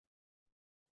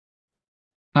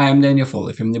Hi, I'm Daniel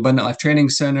Foley from the Abundant Life Training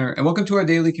Center, and welcome to our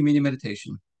daily communion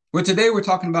meditation. Where today we're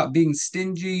talking about being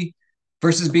stingy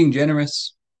versus being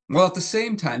generous, while at the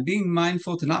same time being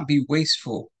mindful to not be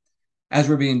wasteful as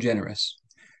we're being generous.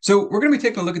 So we're going to be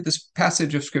taking a look at this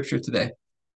passage of scripture today,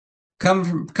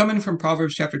 coming from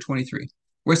Proverbs chapter 23,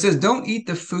 where it says, "Don't eat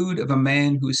the food of a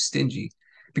man who is stingy,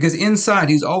 because inside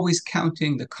he's always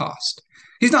counting the cost."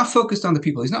 He's not focused on the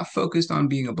people. He's not focused on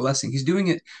being a blessing. He's doing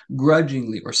it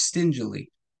grudgingly or stingily.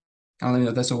 I don't even know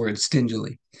if that's a word,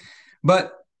 stingily.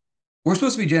 But we're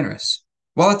supposed to be generous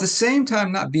while at the same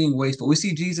time not being wasteful. We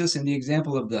see Jesus in the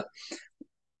example of the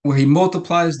where he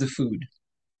multiplies the food,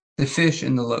 the fish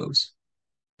and the loaves.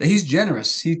 That he's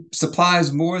generous. He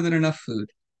supplies more than enough food.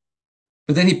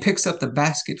 But then he picks up the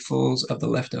basketfuls of the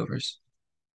leftovers.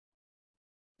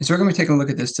 And so we're going to be taking a look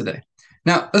at this today.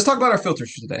 Now, let's talk about our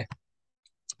filters for today.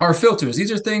 Our filters,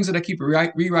 these are things that I keep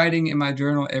rewriting in my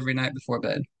journal every night before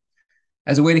bed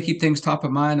as a way to keep things top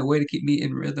of mind, a way to keep me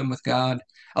in rhythm with God.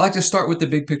 I like to start with the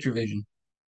big picture vision.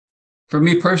 For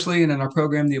me personally, and in our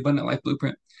program, the Abundant Life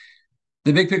Blueprint,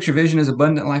 the big picture vision is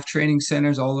abundant life training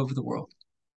centers all over the world,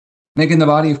 making the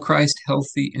body of Christ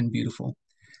healthy and beautiful.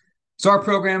 So our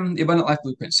program, the Abundant Life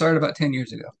Blueprint, started about 10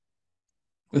 years ago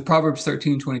with Proverbs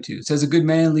 13:22. It says, "A good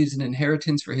man leaves an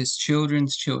inheritance for his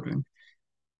children's children."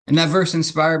 And that verse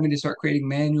inspired me to start creating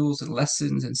manuals and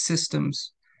lessons and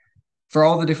systems for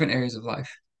all the different areas of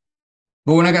life.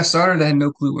 But when I got started, I had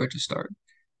no clue where to start.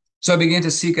 So I began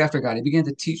to seek after God. He began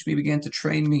to teach me, began to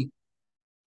train me,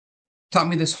 taught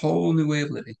me this whole new way of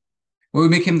living, where we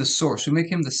make him the source, we make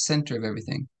him the center of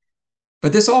everything.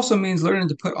 But this also means learning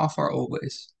to put off our old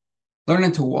ways,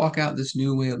 learning to walk out this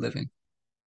new way of living.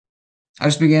 I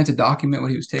just began to document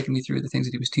what he was taking me through, the things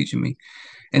that he was teaching me.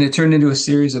 And it turned into a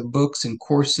series of books and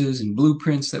courses and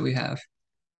blueprints that we have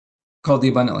called the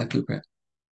Abundant Life Blueprint.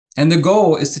 And the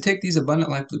goal is to take these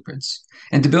Abundant Life Blueprints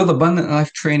and to build abundant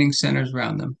life training centers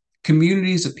around them,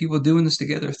 communities of people doing this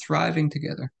together, thriving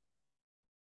together.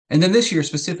 And then this year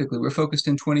specifically, we're focused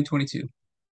in 2022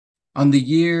 on the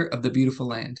year of the beautiful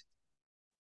land,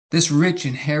 this rich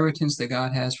inheritance that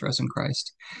God has for us in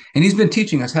Christ. And he's been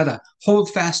teaching us how to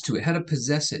hold fast to it, how to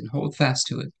possess it and hold fast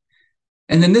to it.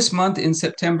 And then this month in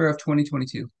September of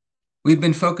 2022, we've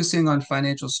been focusing on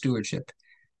financial stewardship,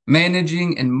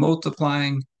 managing and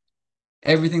multiplying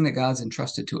everything that God's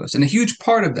entrusted to us. And a huge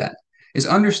part of that is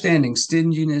understanding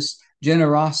stinginess,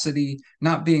 generosity,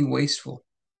 not being wasteful,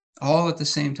 all at the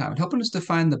same time, and helping us to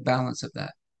find the balance of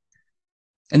that.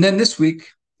 And then this week,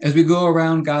 as we go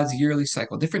around God's yearly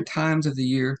cycle, different times of the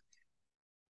year,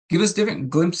 give us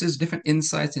different glimpses, different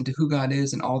insights into who God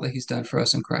is and all that he's done for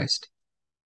us in Christ.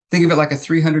 Think of it like a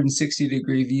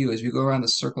 360-degree view as we go around the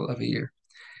circle of a year.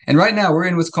 And right now, we're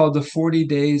in what's called the 40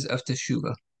 days of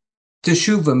Teshuvah.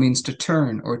 Teshuvah means to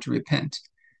turn or to repent.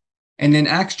 And in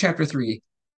Acts chapter 3,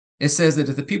 it says that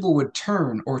if the people would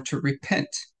turn or to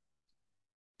repent,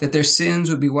 that their sins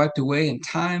would be wiped away and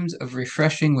times of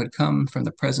refreshing would come from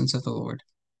the presence of the Lord.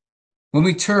 When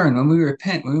we turn, when we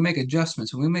repent, when we make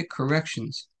adjustments, when we make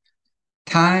corrections,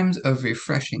 times of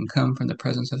refreshing come from the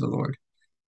presence of the Lord.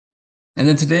 And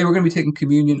then today we're going to be taking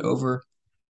communion over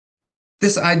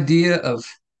this idea of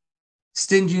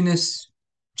stinginess,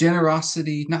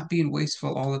 generosity, not being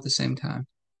wasteful all at the same time.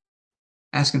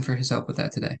 Asking for his help with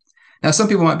that today. Now, some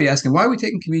people might be asking, why are we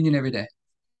taking communion every day?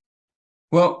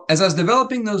 Well, as I was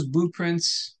developing those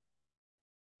blueprints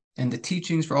and the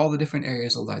teachings for all the different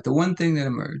areas of life, the one thing that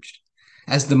emerged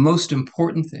as the most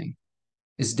important thing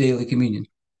is daily communion.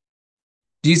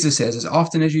 Jesus says, as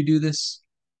often as you do this,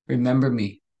 remember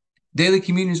me. Daily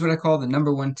communion is what I call the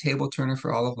number one table turner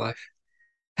for all of life.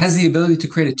 Has the ability to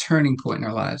create a turning point in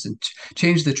our lives and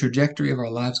change the trajectory of our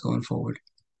lives going forward.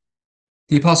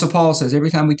 The Apostle Paul says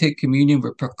every time we take communion,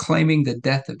 we're proclaiming the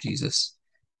death of Jesus.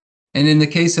 And in the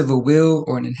case of a will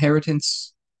or an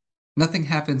inheritance, nothing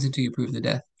happens until you prove the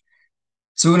death.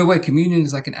 So, in a way, communion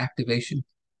is like an activation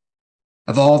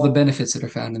of all the benefits that are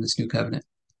found in this new covenant.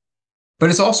 But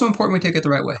it's also important we take it the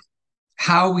right way.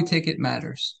 How we take it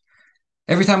matters.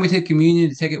 Every time we take communion,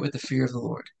 to take it with the fear of the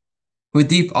Lord, with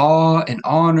deep awe and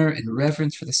honor and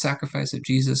reverence for the sacrifice of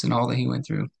Jesus and all that he went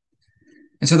through.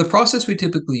 And so the process we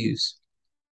typically use,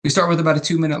 we start with about a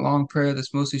 2-minute long prayer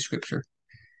that's mostly scripture,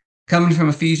 coming from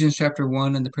Ephesians chapter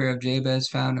 1 and the prayer of Jabez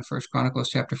found in First Chronicles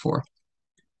chapter 4.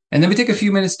 And then we take a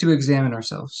few minutes to examine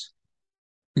ourselves.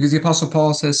 Because the Apostle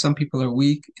Paul says some people are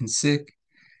weak and sick,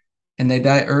 and they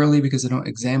die early because they don't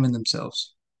examine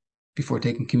themselves before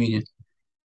taking communion.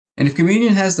 And if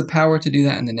communion has the power to do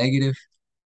that in the negative,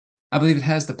 I believe it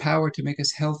has the power to make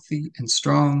us healthy and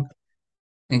strong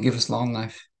and give us long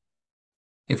life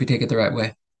if we take it the right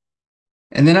way.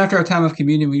 And then after our time of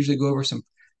communion, we usually go over some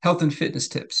health and fitness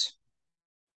tips.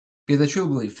 Because I truly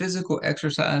believe physical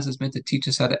exercise is meant to teach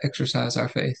us how to exercise our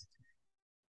faith.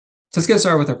 So let's get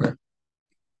started with our prayer.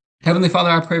 Heavenly Father,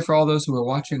 I pray for all those who are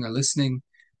watching or listening,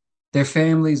 their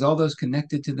families, all those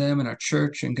connected to them in our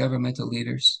church and governmental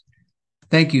leaders.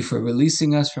 Thank you for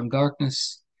releasing us from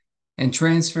darkness and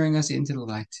transferring us into the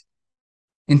light,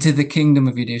 into the kingdom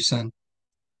of your dear Son.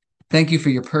 Thank you for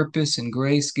your purpose and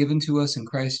grace given to us in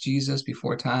Christ Jesus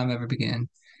before time ever began.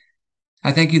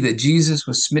 I thank you that Jesus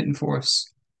was smitten for us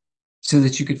so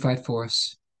that you could fight for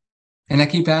us. And I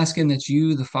keep asking that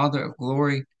you, the Father of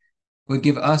glory, would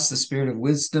give us the spirit of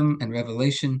wisdom and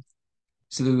revelation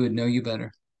so that we would know you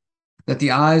better, that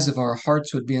the eyes of our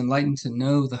hearts would be enlightened to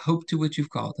know the hope to which you've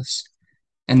called us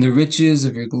and the riches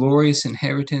of your glorious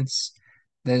inheritance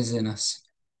that is in us,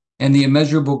 and the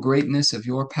immeasurable greatness of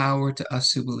your power to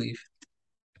us who believe.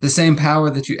 The same power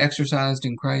that you exercised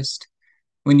in Christ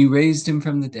when you raised him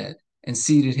from the dead and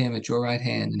seated him at your right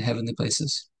hand in heavenly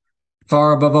places,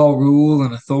 far above all rule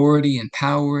and authority and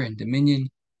power and dominion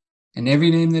and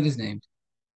every name that is named,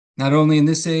 not only in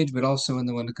this age, but also in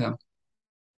the one to come.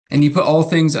 And you put all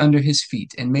things under his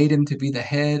feet and made him to be the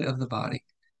head of the body,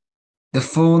 the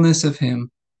fullness of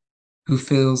him who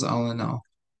fills all in all.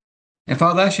 And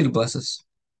Father, I ask you to bless us,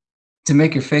 to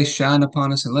make your face shine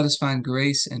upon us and let us find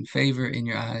grace and favor in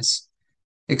your eyes.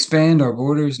 Expand our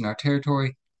borders and our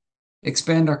territory.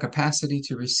 Expand our capacity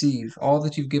to receive all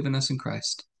that you've given us in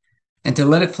Christ and to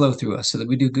let it flow through us so that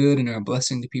we do good and are a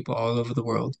blessing to people all over the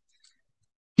world.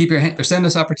 Keep your hand, or send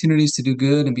us opportunities to do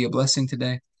good and be a blessing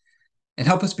today, and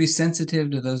help us be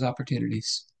sensitive to those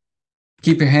opportunities.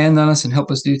 Keep your hand on us and help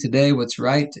us do today what's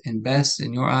right and best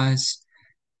in your eyes,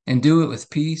 and do it with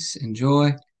peace and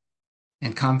joy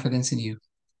and confidence in you.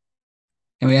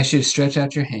 And we ask you to stretch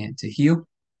out your hand to heal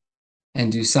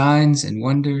and do signs and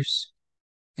wonders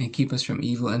and keep us from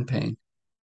evil and pain.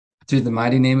 Through the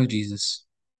mighty name of Jesus.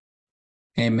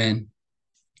 Amen.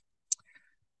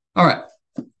 All right.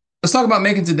 Let's talk about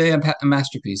making today a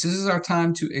masterpiece. This is our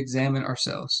time to examine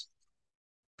ourselves.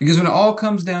 Because when it all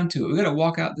comes down to it, we're going to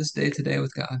walk out this day today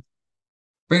with God,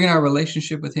 bringing our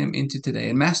relationship with him into today.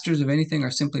 And masters of anything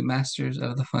are simply masters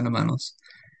of the fundamentals.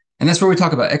 And that's where we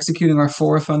talk about executing our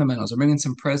four fundamentals, or bringing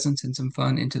some presence and some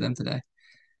fun into them today.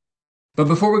 But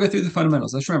before we go through the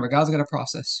fundamentals, let's remember God's got a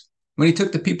process. When he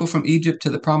took the people from Egypt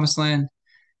to the promised land,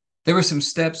 there were some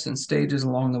steps and stages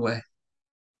along the way.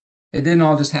 It didn't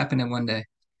all just happen in one day.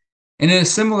 And in a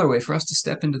similar way, for us to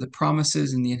step into the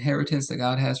promises and the inheritance that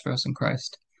God has for us in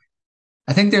Christ,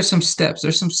 I think there's some steps,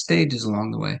 there's some stages along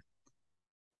the way.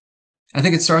 I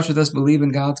think it starts with us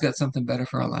believing God's got something better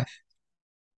for our life,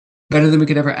 better than we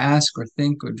could ever ask or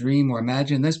think or dream or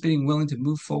imagine. That's being willing to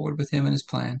move forward with him and his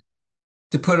plan,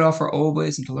 to put off our old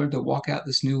ways and to learn to walk out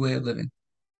this new way of living.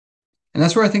 And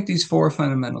that's where I think these four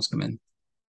fundamentals come in.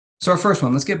 So our first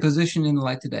one, let's get positioned in the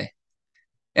light today.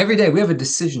 Every day we have a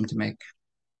decision to make.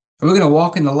 Are we going to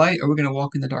walk in the light or are we going to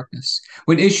walk in the darkness?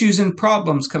 When issues and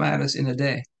problems come at us in a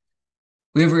day,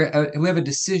 we have a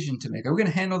decision to make. Are we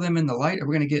going to handle them in the light or are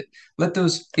we going to let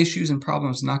those issues and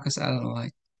problems knock us out of the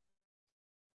light?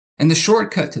 And the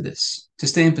shortcut to this, to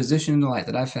stay in position in the light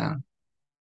that I found,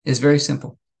 is very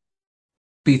simple.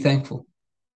 Be thankful.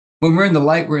 When we're in the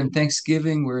light, we're in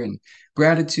thanksgiving, we're in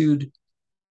gratitude,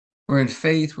 we're in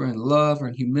faith, we're in love, we're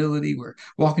in humility, we're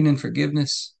walking in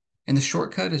forgiveness. And the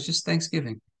shortcut is just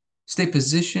thanksgiving. Stay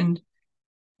positioned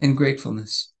in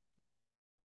gratefulness.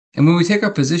 And when we take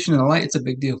our position in the light, it's a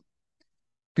big deal.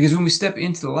 Because when we step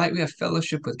into the light, we have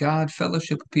fellowship with God,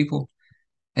 fellowship with people,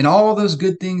 and all those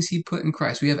good things he put in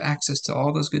Christ. We have access to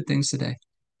all those good things today.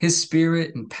 His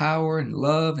spirit and power and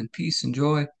love and peace and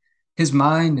joy, his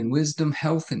mind and wisdom,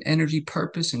 health and energy,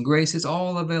 purpose and grace is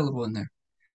all available in there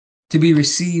to be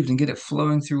received and get it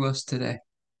flowing through us today.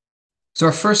 So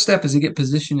our first step is to get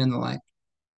positioned in the light.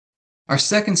 Our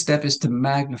second step is to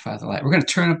magnify the light. We're going to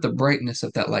turn up the brightness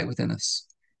of that light within us.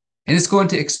 And it's going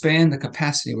to expand the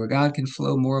capacity where God can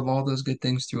flow more of all those good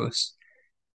things through us.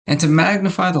 And to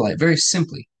magnify the light, very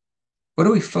simply, what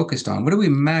are we focused on? What are we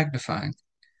magnifying?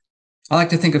 I like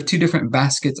to think of two different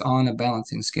baskets on a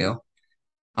balancing scale.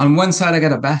 On one side, I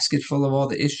got a basket full of all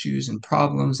the issues and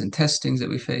problems and testings that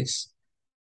we face.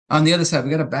 On the other side,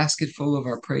 we got a basket full of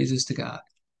our praises to God.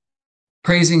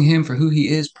 Praising him for who he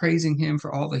is, praising him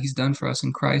for all that he's done for us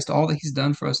in Christ, all that he's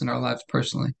done for us in our lives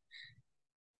personally.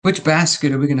 Which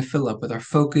basket are we going to fill up with our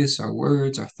focus, our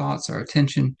words, our thoughts, our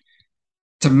attention?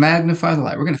 To magnify the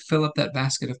light, we're going to fill up that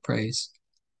basket of praise.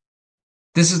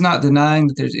 This is not denying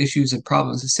that there's issues and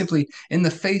problems. It's simply in the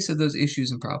face of those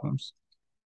issues and problems,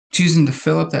 choosing to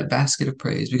fill up that basket of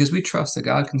praise because we trust that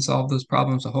God can solve those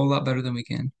problems a whole lot better than we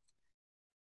can.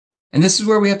 And this is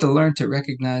where we have to learn to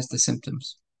recognize the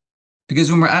symptoms. Because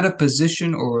when we're out of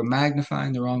position or we're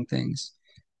magnifying the wrong things,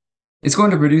 it's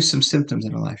going to produce some symptoms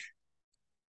in our life.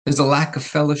 There's a lack of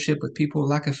fellowship with people,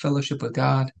 lack of fellowship with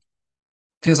God.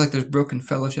 Feels like there's broken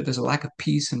fellowship. There's a lack of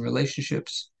peace in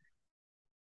relationships.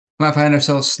 We might find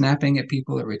ourselves snapping at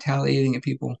people or retaliating at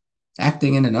people,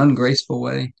 acting in an ungraceful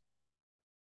way.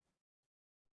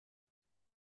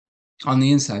 On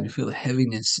the inside, we feel the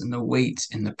heaviness and the weight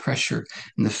and the pressure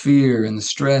and the fear and the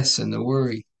stress and the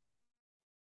worry.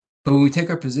 But when we take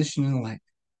our position in the light,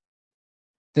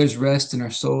 there's rest in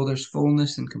our soul, there's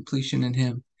fullness and completion in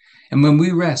Him. And when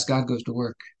we rest, God goes to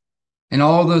work. And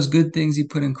all those good things He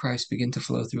put in Christ begin to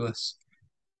flow through us.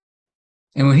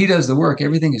 And when He does the work,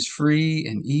 everything is free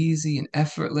and easy and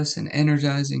effortless and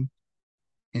energizing.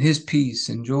 And His peace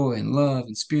and joy and love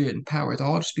and spirit and power, it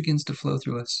all just begins to flow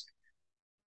through us.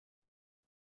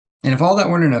 And if all that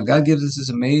weren't enough, God gives us this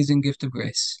amazing gift of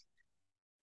grace.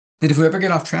 That if we ever get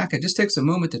off track, it just takes a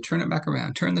moment to turn it back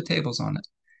around, turn the tables on it,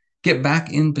 get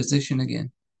back in position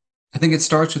again. I think it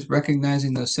starts with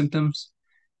recognizing those symptoms,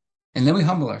 and then we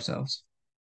humble ourselves.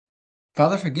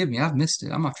 Father, forgive me. I've missed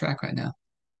it. I'm off track right now.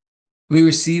 We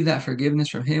receive that forgiveness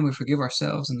from Him. We forgive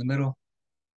ourselves in the middle.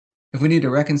 If we need to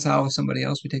reconcile with somebody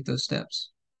else, we take those steps.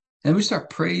 And we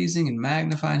start praising and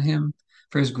magnifying Him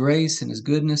for His grace and His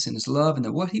goodness and His love, and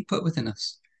that what He put within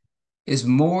us is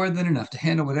more than enough to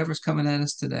handle whatever's coming at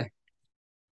us today.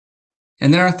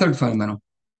 And then our third fundamental,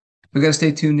 we got to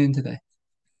stay tuned in today.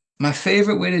 My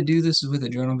favorite way to do this is with a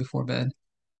journal before bed.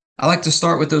 I like to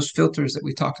start with those filters that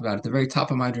we talked about at the very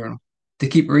top of my journal to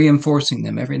keep reinforcing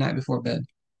them every night before bed.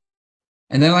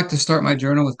 And then I like to start my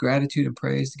journal with gratitude and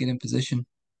praise to get in position.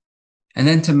 And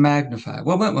then to magnify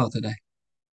what went well today.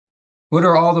 What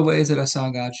are all the ways that I saw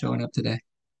God showing up today?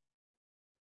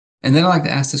 And then I like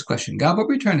to ask this question, God, what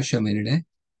were you trying to show me today?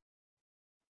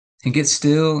 And get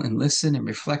still and listen and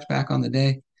reflect back on the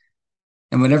day.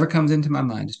 And whatever comes into my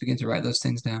mind, just begin to write those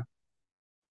things down.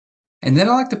 And then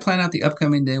I like to plan out the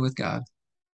upcoming day with God.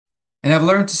 And I've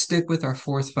learned to stick with our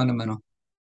fourth fundamental.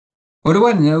 What do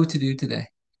I know to do today?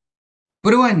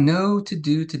 What do I know to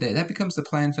do today? That becomes the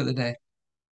plan for the day.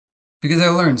 Because I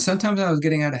learned sometimes I was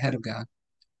getting out ahead of God,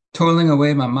 toiling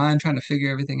away my mind, trying to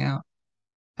figure everything out.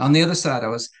 On the other side, I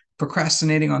was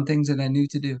procrastinating on things that I knew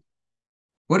to do.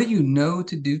 What do you know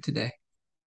to do today?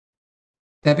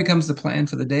 That becomes the plan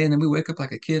for the day. And then we wake up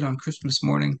like a kid on Christmas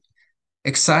morning,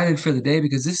 excited for the day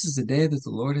because this is the day that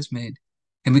the Lord has made.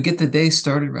 And we get the day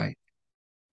started right.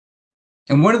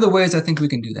 And one of the ways I think we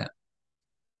can do that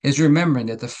is remembering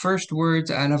that the first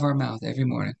words out of our mouth every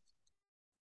morning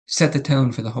set the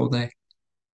tone for the whole day.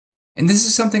 And this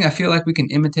is something I feel like we can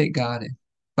imitate God in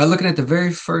by looking at the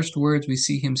very first words we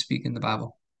see Him speak in the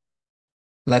Bible.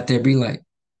 Let there be light.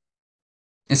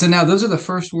 And so now those are the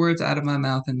first words out of my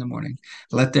mouth in the morning.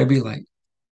 Let there be light.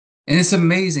 And it's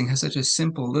amazing how such a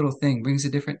simple little thing brings a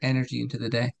different energy into the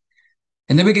day.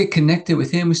 And then we get connected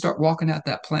with Him. We start walking out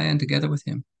that plan together with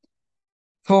Him.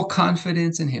 Full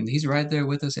confidence in Him. He's right there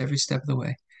with us every step of the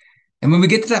way. And when we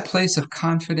get to that place of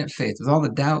confident faith, with all the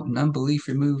doubt and unbelief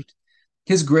removed,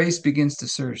 His grace begins to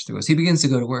surge through us. He begins to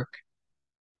go to work.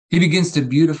 He begins to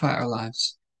beautify our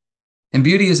lives. And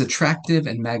beauty is attractive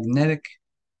and magnetic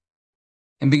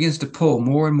and begins to pull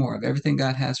more and more of everything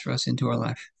God has for us into our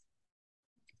life.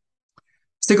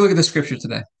 Let's take a look at the scripture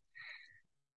today.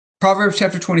 Proverbs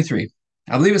chapter 23.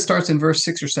 I believe it starts in verse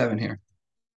 6 or 7 here.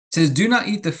 It says, do not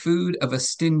eat the food of a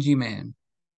stingy man.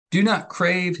 Do not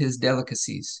crave his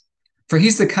delicacies, for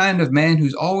he's the kind of man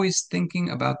who's always thinking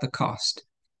about the cost.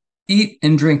 Eat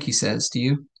and drink, he says to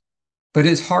you, but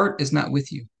his heart is not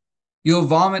with you. You'll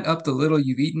vomit up the little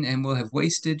you've eaten and will have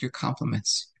wasted your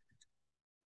compliments.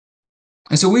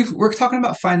 And so we're talking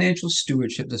about financial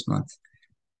stewardship this month.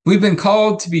 We've been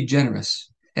called to be generous.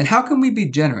 And how can we be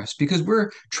generous? Because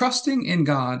we're trusting in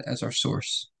God as our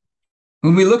source.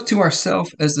 When we look to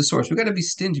ourselves as the source, we got to be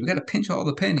stingy. We got to pinch all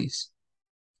the pennies.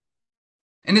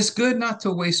 And it's good not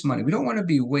to waste money. We don't want to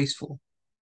be wasteful,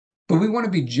 but we want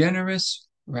to be generous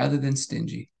rather than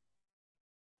stingy.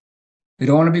 We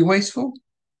don't want to be wasteful.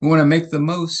 We want to make the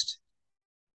most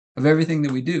of everything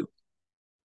that we do,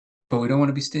 but we don't want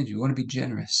to be stingy. We want to be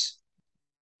generous.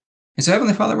 And so,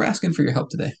 Heavenly Father, we're asking for your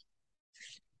help today.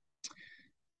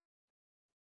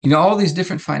 You know, all these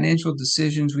different financial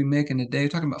decisions we make in a day, we're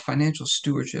talking about financial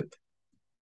stewardship.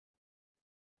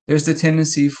 There's the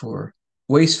tendency for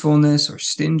wastefulness or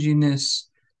stinginess,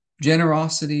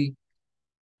 generosity.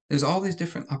 There's all these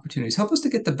different opportunities. Help us to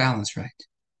get the balance right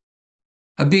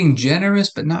of being generous,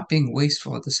 but not being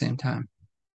wasteful at the same time.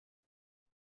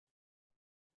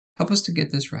 Help us to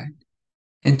get this right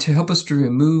and to help us to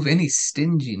remove any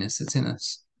stinginess that's in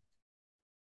us,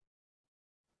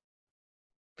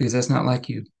 because that's not like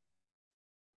you.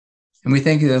 And we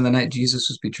thank you that on the night Jesus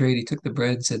was betrayed, he took the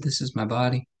bread and said, "This is my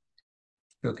body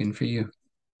broken for you.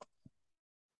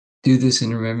 Do this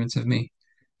in remembrance of me."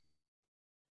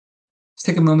 Let's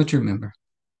take a moment to remember.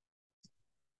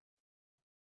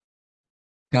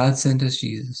 God sent us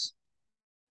Jesus.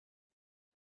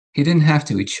 He didn't have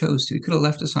to, he chose to. He could have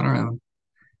left us on our own,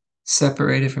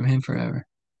 separated from him forever.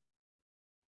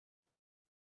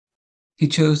 He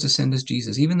chose to send us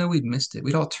Jesus, even though we'd missed it.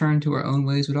 We'd all turned to our own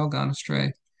ways, we'd all gone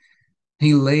astray.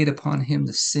 He laid upon him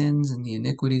the sins and the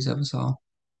iniquities of us all.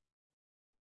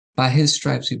 By his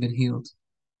stripes we've been healed,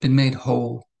 been made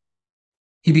whole.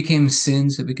 He became sin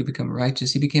so we could become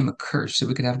righteous. He became a curse so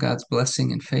we could have God's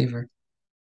blessing and favor.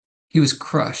 He was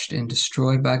crushed and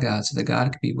destroyed by God so that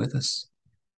God could be with us.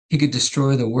 He could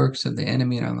destroy the works of the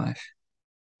enemy in our life.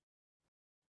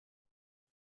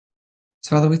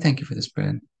 So, Father, we thank you for this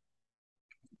bread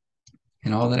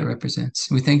and all that it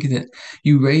represents. We thank you that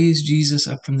you raised Jesus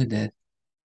up from the dead.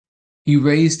 You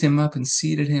raised him up and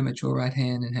seated him at your right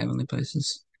hand in heavenly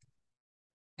places.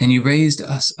 And you raised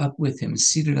us up with him and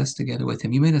seated us together with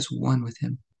him. You made us one with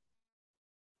him.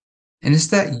 And it's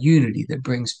that unity that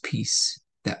brings peace,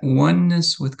 that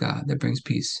oneness with God that brings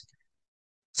peace.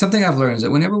 Something I've learned is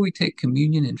that whenever we take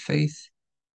communion in faith,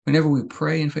 whenever we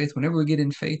pray in faith, whenever we get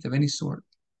in faith of any sort,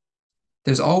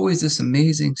 there's always this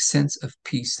amazing sense of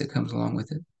peace that comes along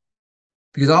with it.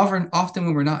 Because often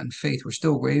when we're not in faith, we're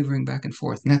still wavering back and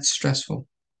forth, and that's stressful.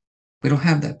 We don't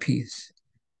have that peace.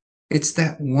 It's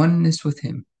that oneness with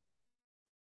him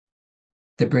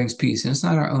that brings peace. And it's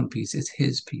not our own peace, it's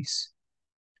his peace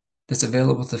that's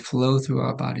available to flow through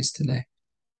our bodies today.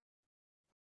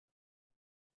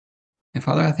 And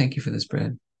Father, I thank you for this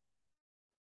bread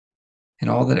and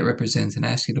all that it represents and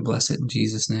ask you to bless it in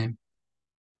Jesus' name.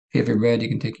 If you have your bread, you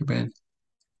can take your bread.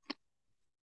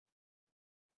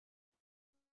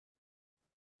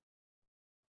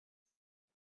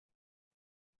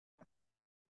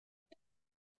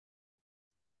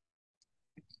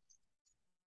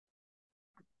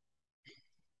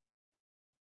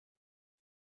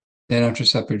 Then after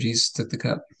supper, Jesus took the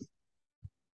cup.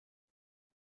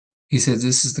 He says,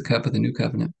 "This is the cup of the new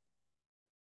covenant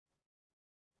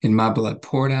in my blood,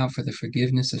 poured out for the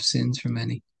forgiveness of sins for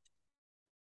many."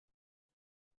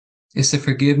 It's the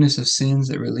forgiveness of sins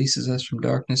that releases us from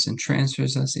darkness and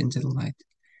transfers us into the light,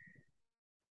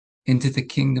 into the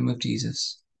kingdom of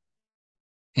Jesus.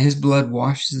 And his blood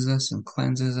washes us and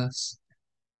cleanses us,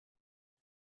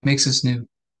 makes us new,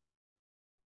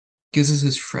 gives us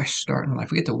this fresh start in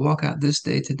life. We get to walk out this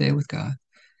day today with God.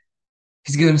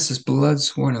 He's given us this blood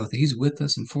sworn oath that he's with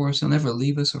us and for us. He'll never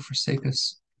leave us or forsake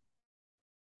us.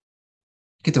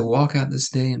 We get to walk out this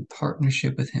day in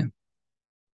partnership with him.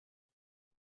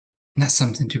 And that's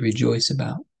something to rejoice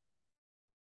about.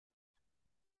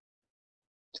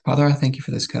 Father, I thank you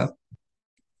for this cup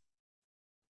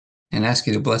and ask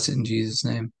you to bless it in Jesus'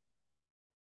 name.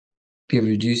 If you have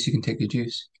your juice, you can take your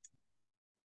juice.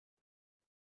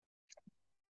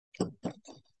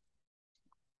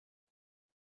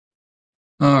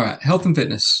 All right, health and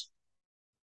fitness.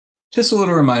 Just a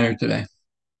little reminder today.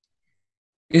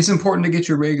 It's important to get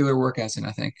your regular workouts in,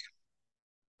 I think.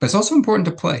 But it's also important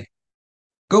to play.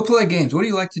 Go play games. What do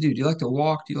you like to do? Do you like to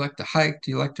walk? Do you like to hike? Do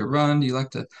you like to run? Do you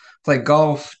like to play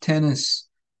golf, tennis,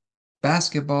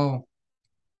 basketball?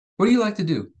 What do you like to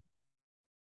do?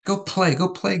 Go play. Go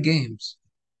play games.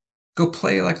 Go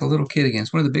play like a little kid again.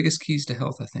 It's one of the biggest keys to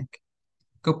health, I think.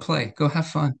 Go play. Go have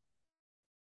fun.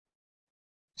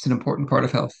 It's an important part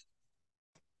of health.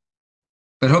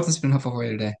 But I hope this has been helpful for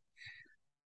you today.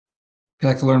 If you'd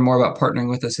like to learn more about partnering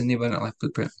with us in the Abundant Life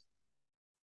Blueprint,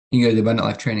 you can go to the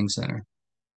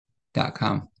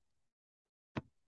AbundantLifeTrainingCenter.com.